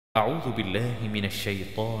أعوذ بالله من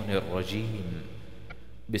الشيطان الرجيم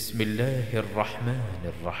بسم الله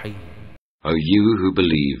الرحمن الرحيم. O you who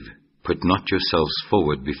believe, put not yourselves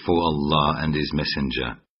forward before Allah and His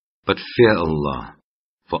Messenger, but fear Allah,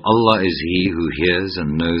 for Allah is He who hears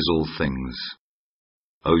and knows all things.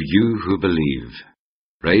 O you who believe,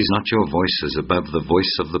 raise not your voices above the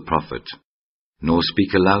voice of the Prophet, nor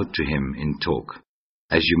speak aloud to him in talk,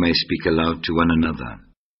 as you may speak aloud to one another,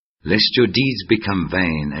 lest your deeds become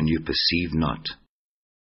vain and you perceive not.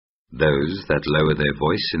 Those that lower their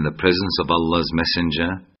voice in the presence of Allah's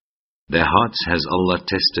Messenger, their hearts has Allah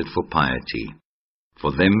tested for piety.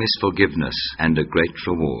 For them is forgiveness and a great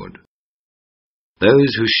reward.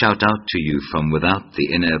 Those who shout out to you from without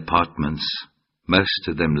the inner apartments, most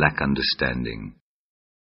of them lack understanding.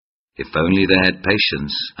 If only they had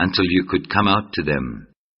patience until you could come out to them,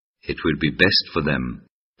 it would be best for them,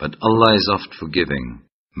 but Allah is oft forgiving,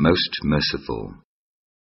 most merciful.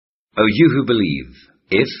 O you who believe,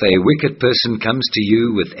 if a wicked person comes to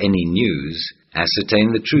you with any news,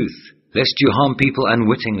 ascertain the truth, lest you harm people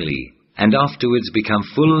unwittingly, and afterwards become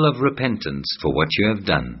full of repentance for what you have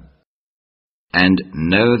done. And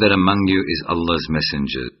know that among you is Allah's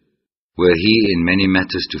Messenger. Were he in many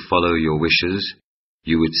matters to follow your wishes,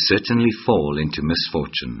 you would certainly fall into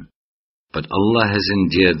misfortune. But Allah has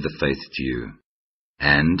endeared the faith to you,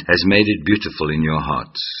 and has made it beautiful in your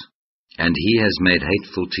hearts, and He has made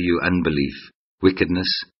hateful to you unbelief, wickedness,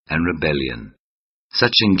 and rebellion.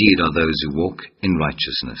 Such indeed are those who walk in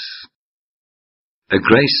righteousness. A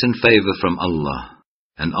grace and favor from Allah,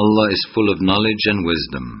 and Allah is full of knowledge and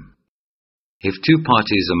wisdom. If two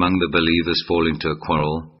parties among the believers fall into a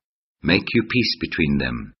quarrel, make you peace between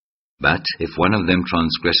them. But if one of them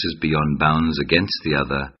transgresses beyond bounds against the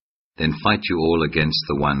other, then fight you all against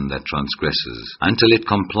the one that transgresses, until it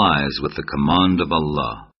complies with the command of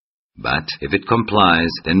Allah. But if it complies,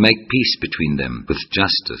 then make peace between them with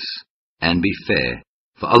justice, and be fair,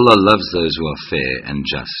 for Allah loves those who are fair and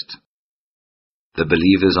just. The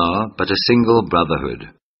believers are but a single brotherhood.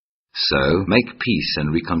 So make peace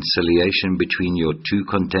and reconciliation between your two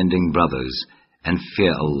contending brothers, and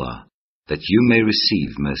fear Allah, that you may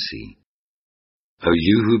receive mercy. O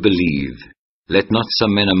you who believe, let not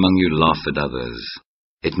some men among you laugh at others.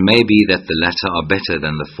 It may be that the latter are better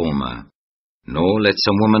than the former. Nor let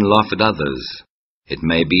some women laugh at others. It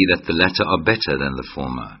may be that the latter are better than the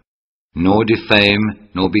former. Nor defame,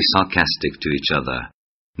 nor be sarcastic to each other,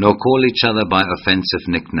 nor call each other by offensive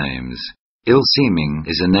nicknames. Ill-seeming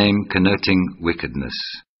is a name connoting wickedness,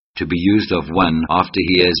 to be used of one after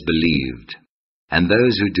he has believed, and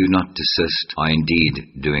those who do not desist are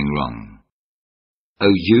indeed doing wrong. O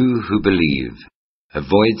you who believe,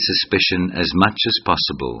 avoid suspicion as much as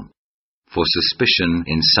possible, for suspicion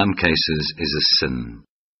in some cases is a sin.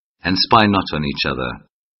 And spy not on each other,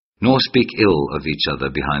 nor speak ill of each other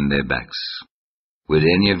behind their backs. Would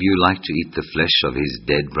any of you like to eat the flesh of his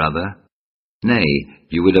dead brother? Nay,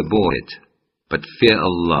 you would abhor it, but fear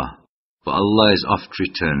Allah, for Allah is oft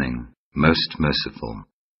returning, most merciful.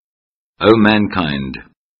 O mankind,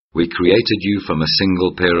 we created you from a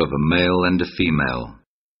single pair of a male and a female,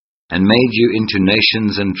 and made you into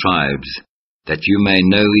nations and tribes, that you may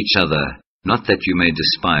know each other, not that you may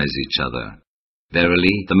despise each other.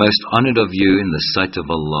 Verily, the most honored of you in the sight of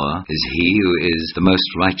Allah is he who is the most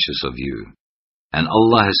righteous of you. And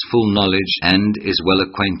Allah has full knowledge and is well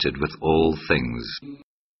acquainted with all things.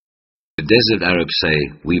 The desert Arabs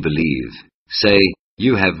say, we believe. Say,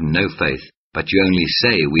 you have no faith, but you only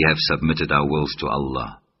say we have submitted our wills to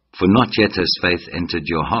Allah. For not yet has faith entered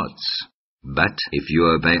your hearts. But if you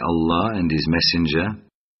obey Allah and His Messenger,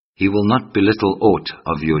 He will not belittle aught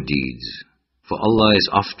of your deeds. For Allah is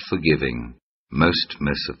oft forgiving, most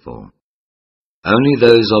merciful. Only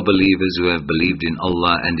those are believers who have believed in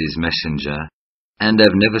Allah and His Messenger, and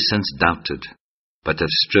have never since doubted, but have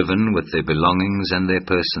striven with their belongings and their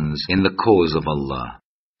persons in the cause of Allah.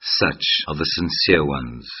 Such are the sincere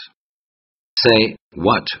ones. Say,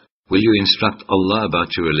 what? Will you instruct Allah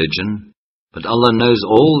about your religion? But Allah knows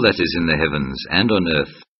all that is in the heavens and on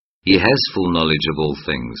earth. He has full knowledge of all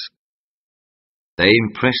things. They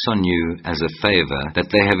impress on you as a favor that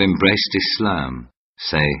they have embraced Islam.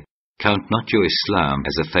 Say, count not your Islam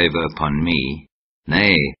as a favor upon me.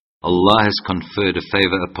 Nay, Allah has conferred a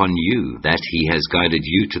favor upon you, that He has guided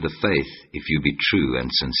you to the faith, if you be true and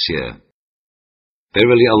sincere.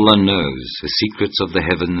 Verily Allah knows the secrets of the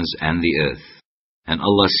heavens and the earth, and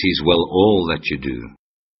Allah sees well all that you do.